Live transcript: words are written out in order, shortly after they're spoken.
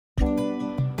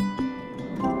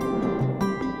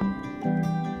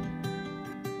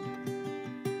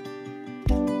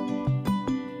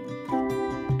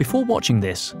Before watching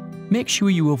this, make sure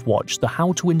you have watched the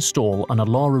How to Install an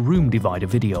Alara Room Divider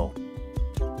video.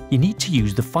 You need to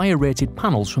use the fire-rated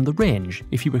panels from the range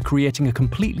if you are creating a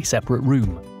completely separate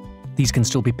room. These can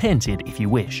still be painted if you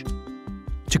wish.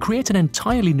 To create an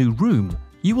entirely new room,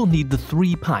 you will need the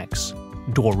 3 packs: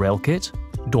 door rail kit,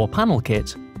 door panel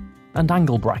kit, and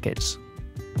angle brackets.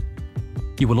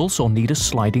 You will also need a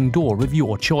sliding door of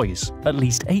your choice, at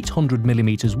least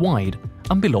 800mm wide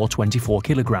and below 24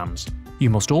 kilograms. You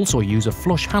must also use a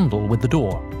flush handle with the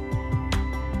door.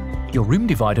 Your room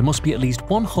divider must be at least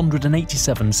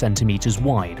 187 centimeters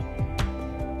wide.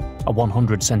 A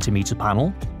 100 centimeter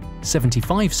panel,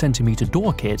 75 centimeter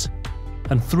door kit,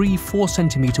 and 3 4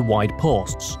 centimeter wide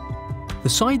posts. The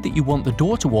side that you want the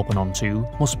door to open onto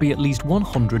must be at least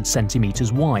 100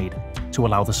 centimeters wide to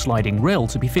allow the sliding rail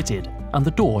to be fitted and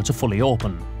the door to fully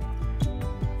open.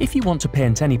 If you want to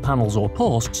paint any panels or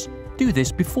posts, do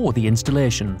this before the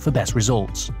installation for best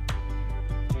results.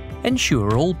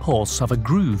 Ensure all posts have a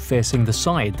groove facing the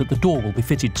side that the door will be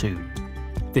fitted to.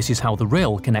 This is how the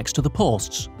rail connects to the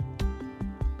posts.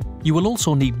 You will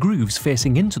also need grooves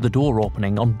facing into the door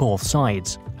opening on both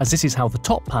sides, as this is how the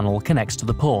top panel connects to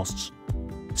the posts.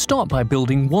 Start by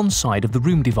building one side of the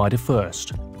room divider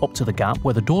first, up to the gap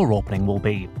where the door opening will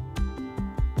be.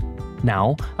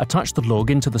 Now, attach the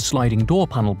lug into the sliding door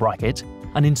panel bracket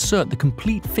and insert the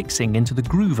complete fixing into the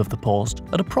groove of the post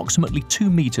at approximately 2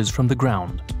 meters from the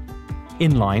ground,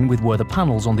 in line with where the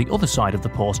panels on the other side of the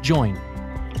post join.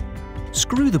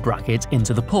 Screw the bracket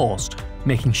into the post,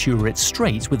 making sure it's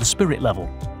straight with the spirit level.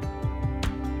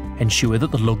 Ensure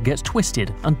that the lug gets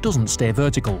twisted and doesn't stay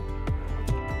vertical.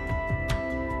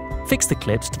 Fix the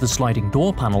clips to the sliding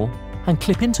door panel and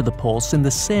clip into the posts in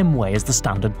the same way as the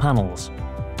standard panels.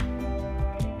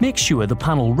 Make sure the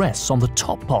panel rests on the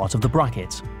top part of the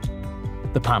bracket.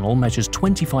 The panel measures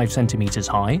 25 centimeters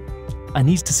high and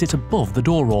needs to sit above the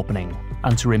door opening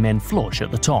and to remain flush at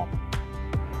the top.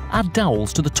 Add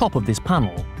dowels to the top of this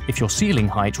panel if your ceiling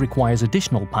height requires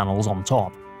additional panels on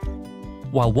top.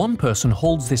 While one person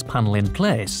holds this panel in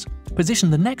place, position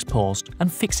the next post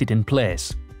and fix it in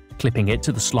place, clipping it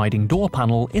to the sliding door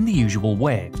panel in the usual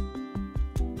way.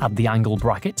 Add the angle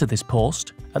bracket to this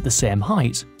post at the same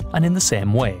height and in the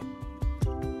same way.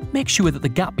 Make sure that the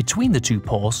gap between the 2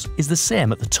 posts is the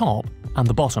same at the top and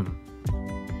the bottom.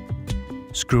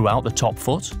 Screw out the top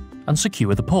foot and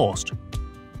secure the post,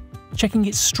 checking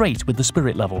it straight with the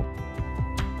spirit level.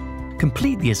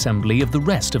 Complete the assembly of the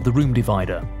rest of the room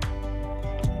divider.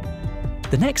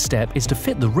 The next step is to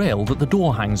fit the rail that the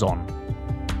door hangs on.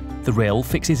 The rail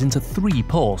fixes into 3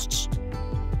 posts.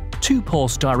 2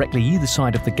 posts directly either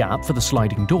side of the gap for the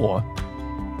sliding door,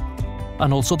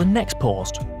 and also the next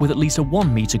post with at least a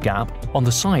 1 meter gap on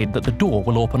the side that the door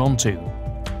will open onto.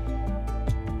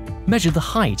 Measure the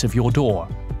height of your door.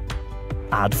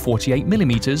 Add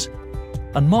 48mm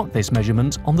and mark this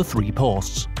measurement on the 3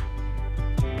 posts.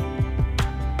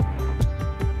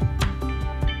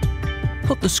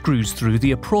 Put the screws through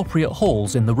the appropriate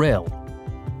holes in the rail.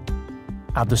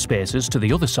 Add the spacers to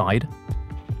the other side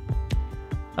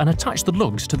and attach the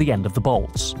lugs to the end of the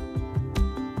bolts.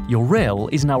 Your rail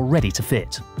is now ready to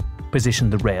fit. Position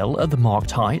the rail at the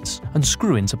marked heights and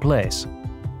screw into place.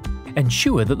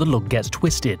 Ensure that the lug gets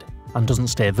twisted and doesn't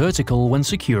stay vertical when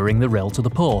securing the rail to the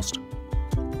post.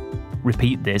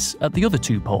 Repeat this at the other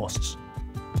 2 posts.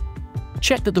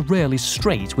 Check that the rail is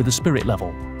straight with the spirit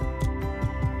level.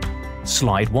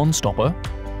 Slide one stopper,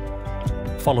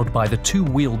 followed by the 2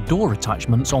 wheeled door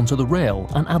attachments onto the rail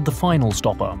and add the final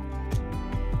stopper.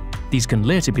 These can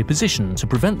later be positioned to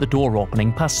prevent the door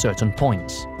opening past certain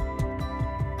points.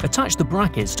 Attach the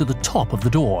brackets to the top of the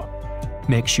door.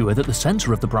 Make sure that the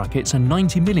centre of the brackets are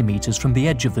 90mm from the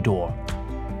edge of the door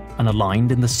and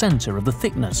aligned in the centre of the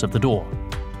thickness of the door.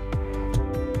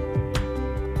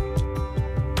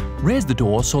 Raise the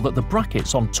door so that the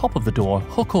brackets on top of the door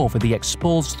hook over the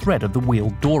exposed thread of the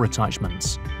wheeled door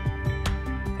attachments.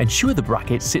 Ensure the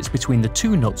bracket sits between the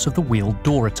 2 nuts of the wheeled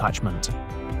door attachment.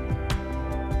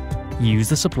 Use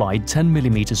the supplied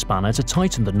 10mm spanner to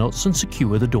tighten the nuts and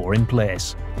secure the door in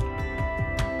place.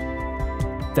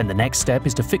 Then the next step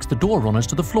is to fix the door runners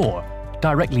to the floor,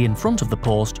 directly in front of the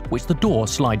post which the door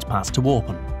slides past to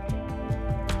open.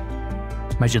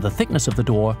 Measure the thickness of the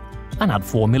door and add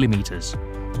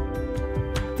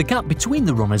 4mm. The gap between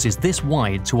the runners is this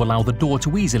wide to allow the door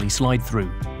to easily slide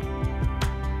through.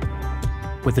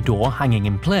 With the door hanging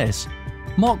in place,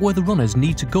 mark where the runners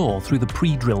need to go through the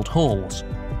pre-drilled holes.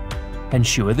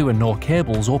 Ensure there are no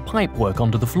cables or pipework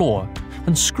under the floor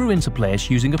and screw into place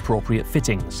using appropriate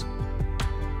fittings.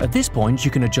 At this point,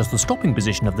 you can adjust the stopping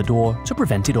position of the door to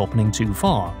prevent it opening too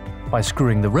far. by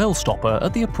screwing the rail stopper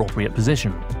at the appropriate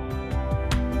position.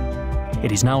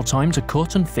 It is now time to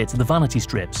cut and fit the vanity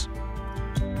strips.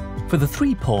 For the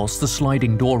 3 posts the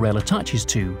sliding door rail attaches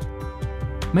to,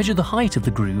 measure the height of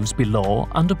the grooves below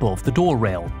and above the door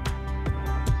rail,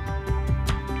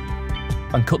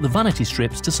 and cut the vanity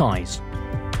strips to size.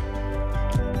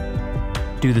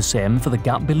 Do the same for the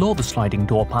gap below the sliding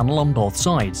door panel on both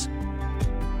sides,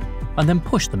 and then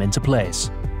push them into place.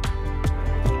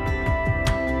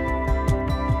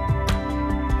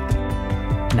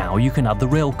 Now you can add the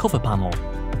rail cover panel.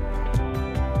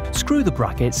 Screw the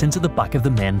brackets into the back of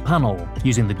the main panel,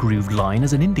 using the grooved line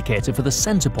as an indicator for the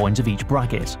centre point of each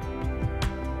bracket.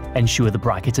 Ensure the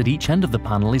bracket at each end of the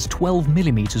panel is 12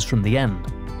 mm from the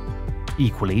end.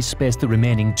 Equally space the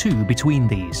remaining 2 between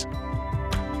these.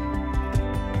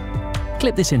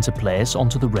 Clip this into place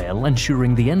onto the rail,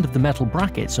 ensuring the end of the metal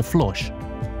brackets are flush.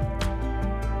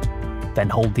 Then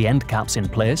hold the end caps in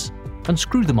place and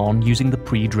screw them on using the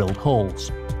pre-drilled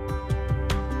holes.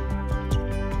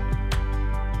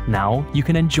 Now you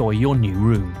can enjoy your new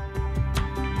room.